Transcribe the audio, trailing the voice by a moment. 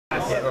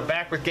Yeah, we're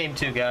back with game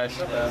 2, guys.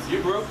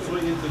 You broke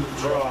swinging to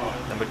draw.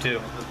 Number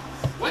 2.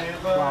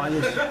 Wow,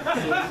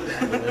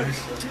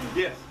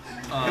 Yes.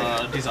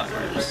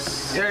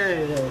 Designers.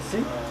 yeah.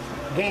 See?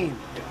 Game.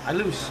 I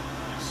lose.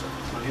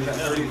 You got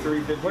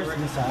 33.50. Where's the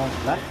missile?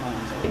 Left one.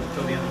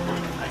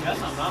 I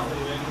guess I'm not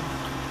leaving.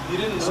 You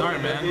didn't. Sorry,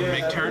 man.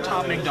 Make Terror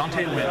Top, make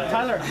Dante win.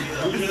 Tyler.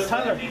 Who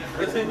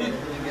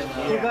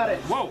got it?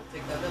 Whoa.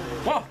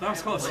 Whoa, that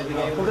was close. Who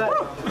got it?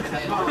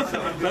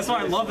 That's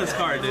why I love this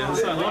card, dude.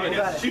 That's why I love it.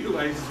 I was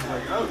like,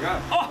 oh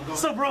god. Oh,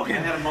 so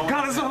broken.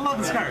 God, that's why I love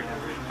this card.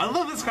 I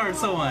love this card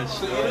so much.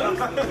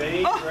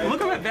 Oh,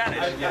 look at my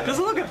advantage. Just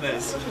look at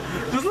this.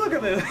 Just look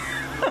at this.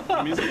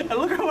 And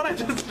look at what I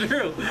just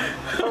drew.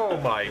 Oh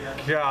my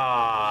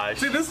gosh.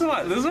 See, this is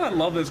why I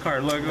love this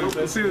card. Look,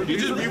 see,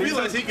 You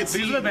realize he could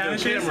see the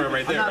camera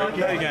right there. No,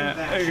 he can't.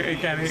 He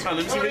can't.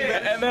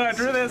 And then I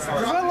drew this.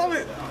 I love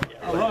it.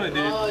 I love it,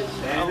 dude.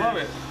 I love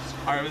it.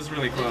 Alright, it was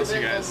really close, you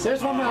guys.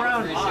 There's one more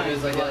round.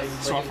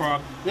 Swap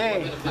frog.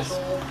 Yay.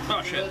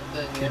 Oh shit.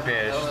 You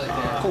banished.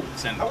 Cool.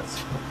 Send. Oh,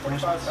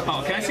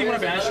 can I see what I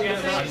banished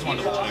again? I just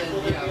wanted to double check.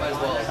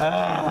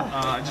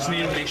 I just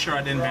need to make sure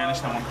I didn't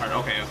banish that one card.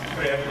 Okay.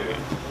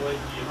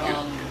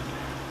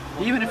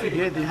 Even if you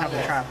did, you have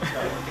a trap. I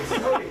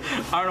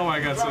don't know why I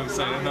got so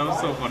excited. That was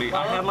so funny.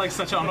 I had like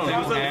such an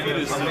unplayable hand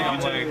or something.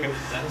 I'm like,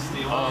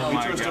 oh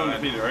my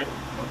god.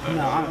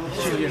 No, I'm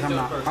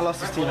not. I lost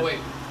to Steven.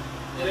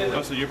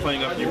 Oh, so you're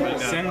playing up, you're playing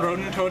down. Send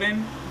Rodent Toad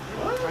in.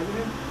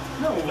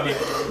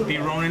 The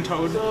Ronin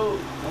Toad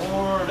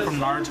from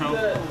Naruto.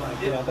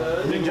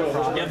 Ninja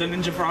Frog. Yeah, the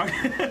Ninja Frog.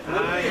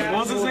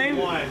 What was his name?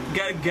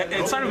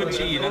 It started with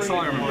G, that's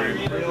all I remember. I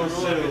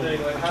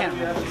can't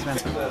remember. It's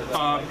expensive.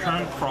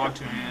 Current Frog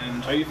to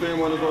hand. Are you feeling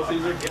one as well,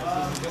 Caesar?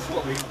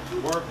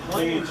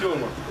 We need 2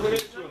 and 1.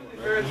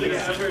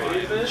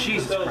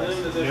 Jesus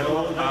Christ.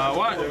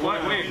 What?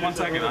 Wait, 1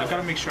 second. I've got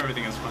to make sure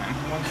everything is fine.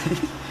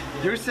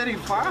 You're setting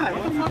 5.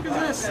 What the fuck is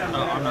this?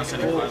 Oh, I'm not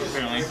setting 5,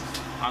 apparently.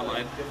 I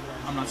lied.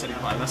 I'm not setting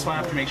 5. That's why I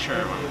have to make sure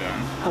what I'm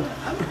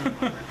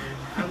doing.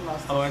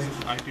 Otherwise,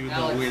 I do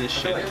the weirdest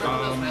shit.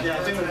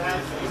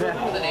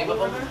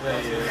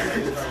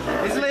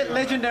 It's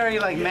legendary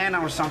like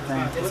mana or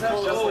something.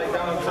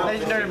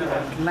 Legendary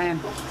land.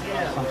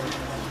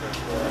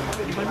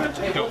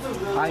 Go.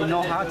 I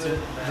know how to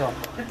draw.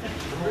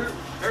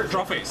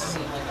 Draw face.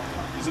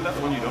 Is it that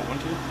the one you don't want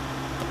to?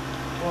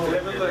 Well,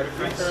 like 3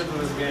 turns in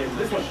this game.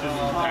 This one should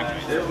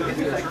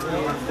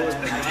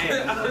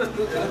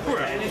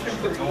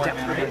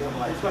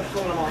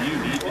You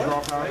need to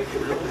draw power?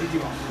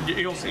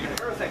 You'll see. Okay.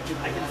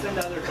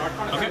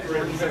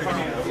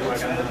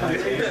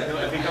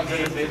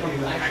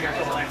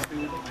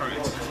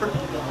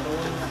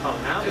 Oh,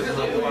 now this is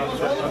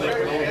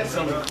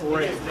something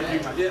great.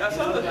 Yeah, I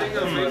saw the thing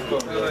on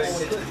Facebook.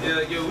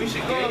 Like, yo, we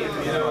should game,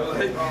 you know.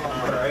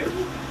 Alright.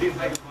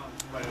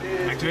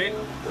 Activate.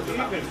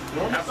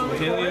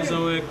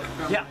 Paleozoic.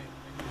 Yeah.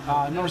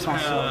 No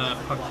response. No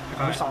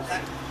response.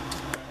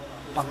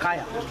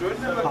 Papaya.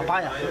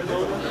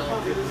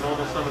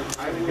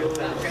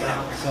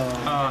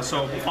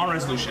 So on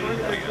resolution,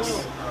 I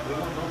guess.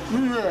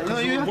 No,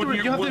 you have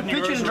to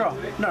pitch it and draw.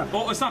 No.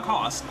 Well, it's not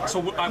cost. So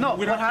No,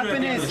 we'd what have to do it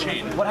at the end of the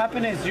chain.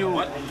 happened is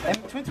you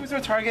twin twister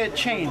target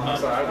chain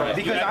because I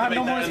have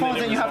no more response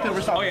and you have to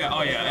resolve.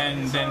 Oh yeah,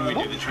 and then we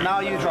do the chain.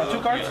 Now you draw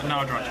 2 cards. Yeah, now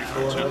I draw 2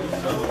 cards. Yeah.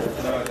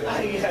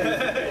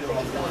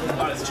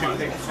 It's 2.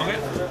 Okay.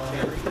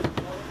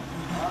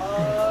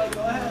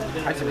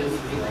 Activate.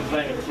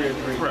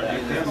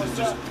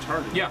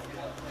 Yeah.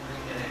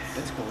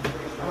 That's cool.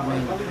 I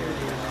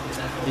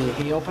mean,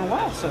 he opened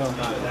well, so.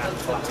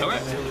 Okay.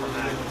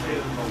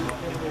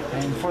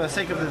 And for the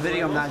sake of the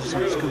video, I'm not just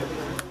going to scoop.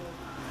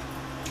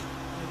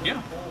 Yeah.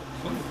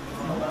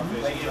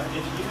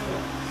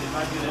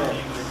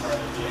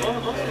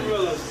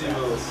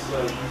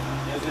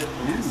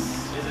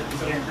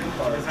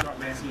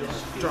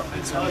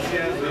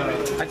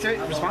 Activate.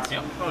 Response.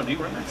 Yeah. Oh, do you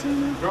run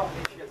Maxine?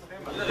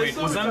 Wait,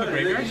 was that in the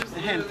graveyard?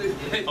 Hand.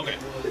 Okay.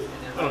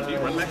 Oh, do you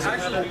run Maxine?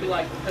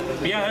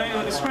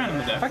 Yeah, it's fine in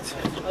the deck. Perfect.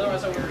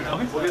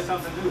 Okay. We'll get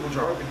something to do. We'll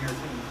draw.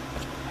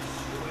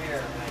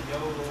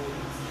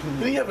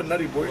 Did he have a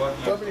nutty board? Do you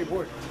have any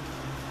board?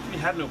 He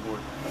had no board.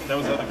 That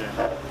was the other game.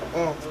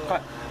 Oh,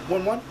 Cut.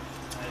 1-1?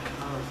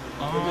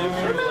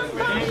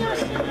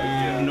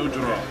 No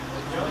draw.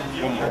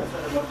 1 more.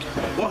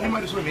 Well, he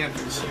might as well have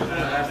this. He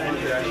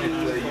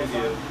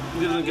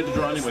doesn't get to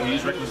draw anyway.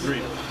 He's reckless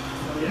greed.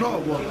 No,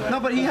 well, No,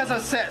 but he has a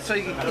set, so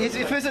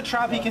if it's a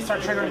trap, he can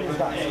start triggering his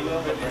guys.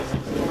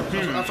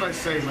 that's what I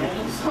say, man.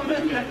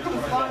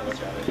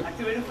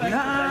 I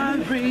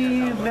remember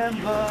you.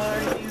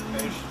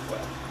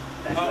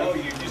 Oh,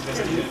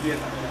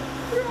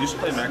 you should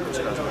play macros.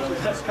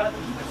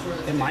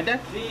 In my deck?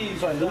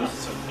 So I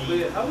lose?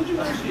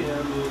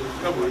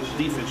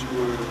 D-Fisher.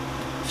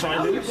 So I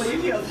lose?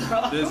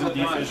 There's a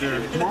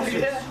D-Fisher.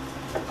 Monsters.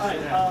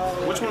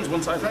 Which one's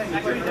one side?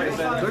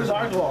 There's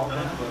Ardwall.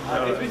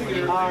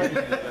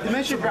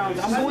 Dimension Grounds.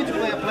 I'm going to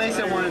play a place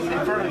that when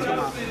Inferno come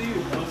out.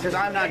 Because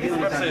I'm not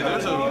dealing with that.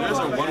 There's a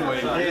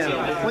one-way.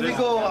 Yeah. When they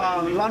go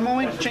lawn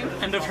mowing, chain.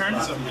 End of turn.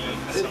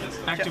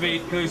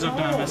 Activate Paleozoic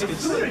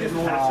Domesticus.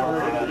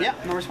 Yeah,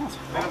 no response.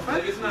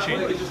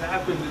 Chain. It just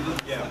happened.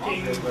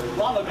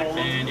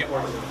 And yep.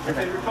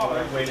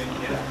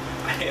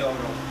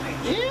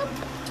 Yeah.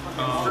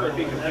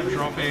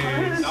 Drop a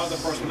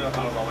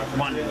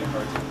one.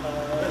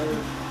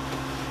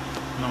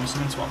 No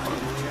summon swap card.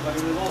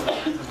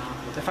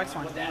 The fight's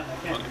fine. I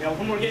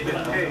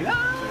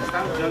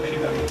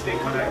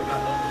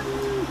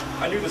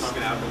knew this was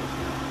gonna happen.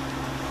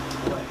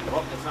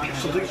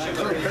 So they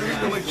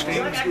really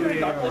change the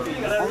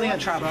Only a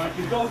trap.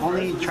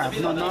 Only trap.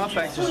 No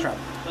effects, just trap.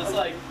 Yeah, that's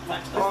right.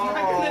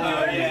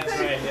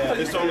 Yeah.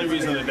 It's the only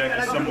reason the deck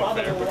is somewhat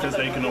fair, because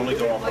they can only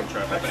go off on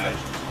trap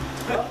activations.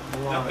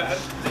 Not bad.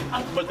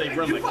 But they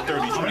run like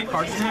 30 How many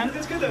cards in hand?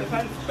 It's good that it's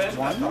bad.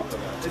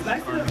 Is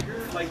that good that you're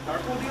like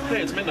Dark World dealing?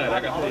 Hey, it's midnight.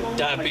 I got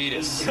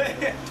Diabetes.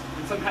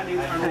 Some kind of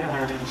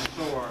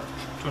sure.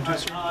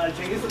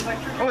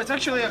 Oh, it's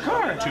actually a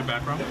card. 2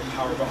 back row. Okay.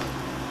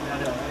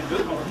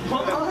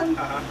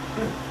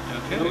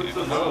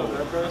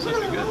 That's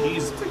actually good.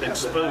 He's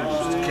exposed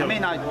to I kill.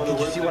 mean, did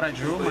you see what I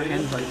drew? My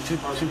hand, like two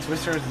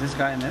twisters, this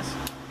guy and this.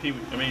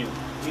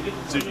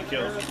 Suji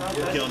kills.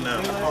 Kill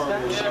now.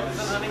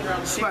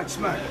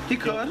 smack. He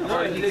could,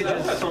 or he could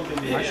just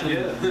actually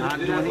not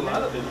do anything.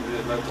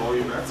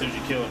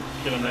 Suji kill him.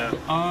 Kill him now.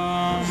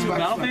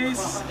 Battle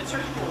phase?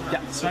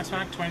 Yeah. Smack,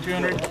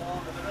 2200.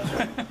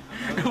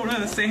 It would have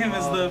been the same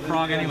as the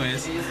frog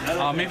anyways.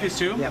 Mayphase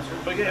 2? Yeah.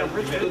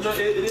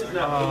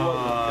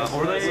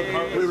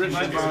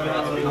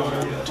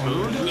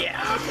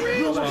 Yeah.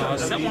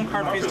 Set 1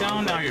 card face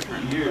down, now your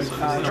turn.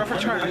 Draw for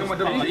turn.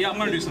 Yeah, I'm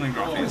gonna do something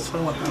draw phase.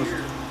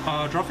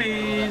 Draw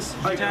phase,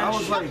 I detach.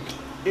 was like,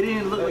 it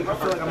didn't look like I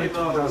feel like I made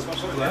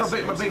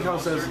 12,000. My bank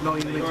account says no,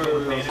 you made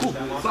 12,000. Cool.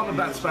 It's not a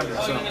bad spender,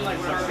 so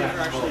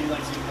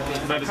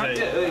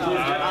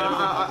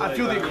I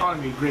feel the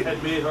economy great. I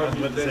was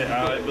about to say,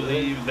 I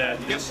believe that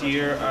this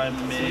year I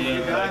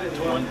made like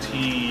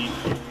 20.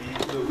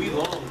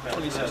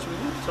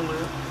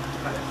 Somewhere.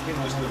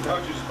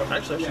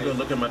 Actually, I should go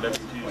look at my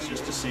WTs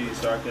just to see,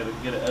 so I could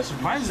get an estimate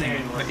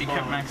Surprising that you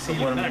kept Maxine.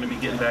 of what I'm going to be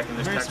getting back in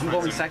this tax I'm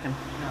going season. second.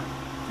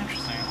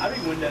 Interesting.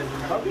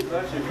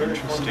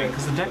 Interesting.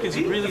 Because the deck is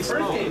really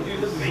slow.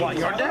 What,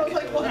 your deck?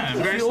 Yeah, If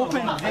very you slow.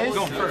 open this,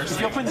 Go first. if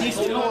you open these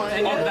two, Oh,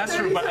 that's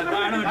true, but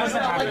I know it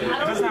doesn't happen. It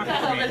doesn't happen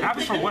for me. It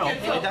happens for Will.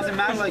 it doesn't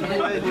matter like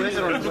who is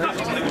it or who isn't.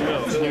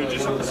 Well, you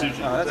just Suji.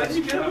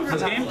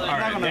 This game?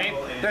 Alright.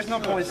 There's no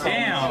points.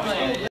 Damn.